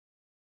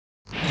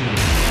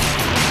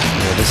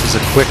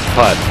quick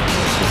putt.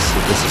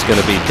 This is going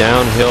to be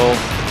downhill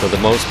for the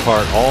most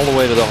part, all the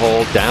way to the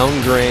hole, down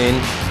drain.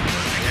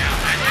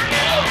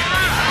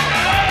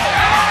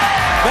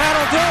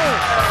 That'll do it.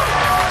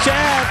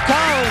 Chad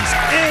Collins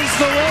is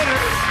the winner.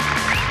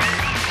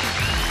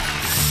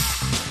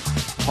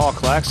 Paul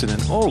Claxton,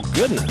 and oh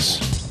goodness,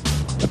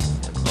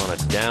 On a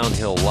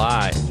downhill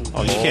lie.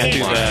 oh, you can't do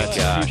that.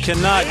 Gosh. You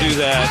cannot do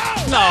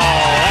that. No,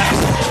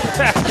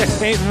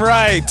 that ain't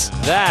right.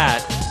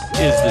 That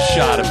is the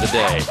shot of the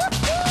day.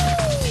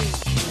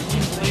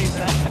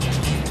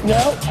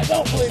 No, I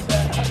don't believe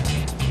that.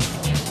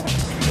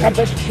 I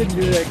bet you couldn't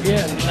do that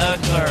again. No,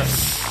 sir.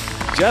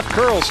 Jeff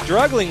Curl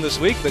struggling this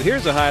week, but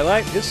here's a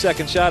highlight. His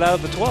second shot out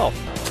of the 12th.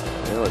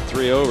 Well, at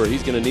 3 over,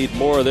 he's going to need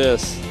more of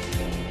this.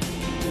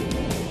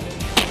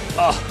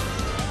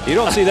 Oh, you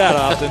don't see that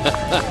often.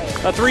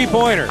 A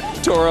three-pointer.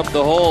 Tore up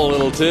the hole a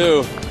little,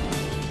 too.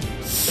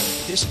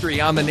 History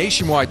on the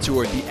Nationwide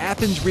Tour, the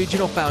Athens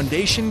Regional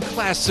Foundation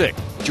Classic.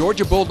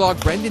 Georgia Bulldog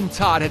Brendan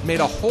Todd had made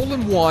a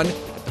hole-in-one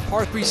at the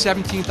par 3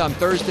 17th on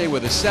Thursday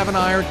with a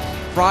 7-iron.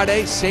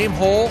 Friday, same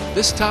hole,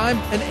 this time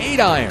an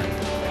 8-iron.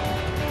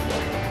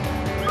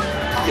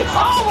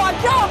 Oh my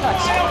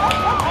gosh!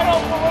 I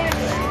don't believe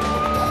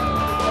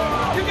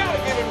it. You gotta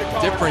give him the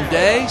call. Different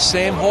day,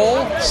 same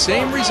hole,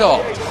 same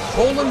result.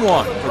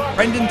 Hole-in-one for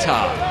Brendan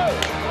Todd.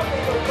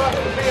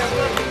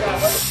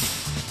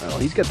 Well,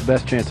 he's got the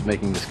best chance of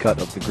making this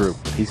cut of the group,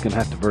 but he's going to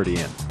have to birdie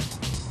in.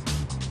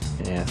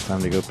 Yeah, it's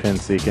time to go pin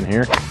seeking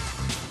here.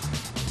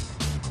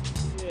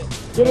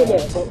 Get in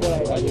there.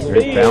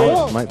 Very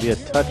balanced, might be a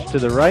touch to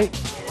the right.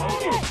 Oh,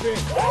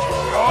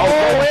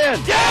 go in!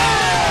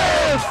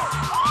 Yes!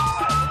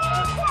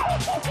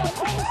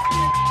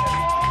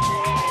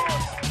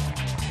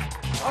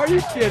 Are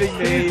you kidding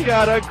me? He's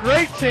got a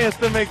great chance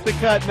to make the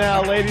cut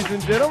now, ladies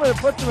and gentlemen. It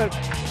puts him at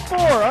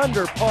 4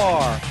 under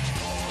par.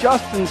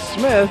 Justin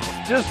Smith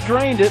just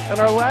drained it in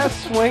our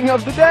last swing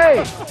of the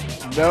day.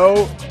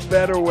 No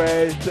better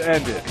way to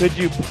end it. Could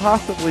you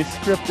possibly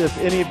script this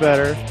any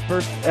better?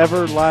 First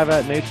ever Live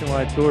at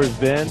Nationwide Tour has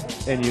been,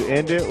 and you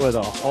end it with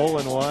a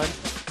hole-in-one.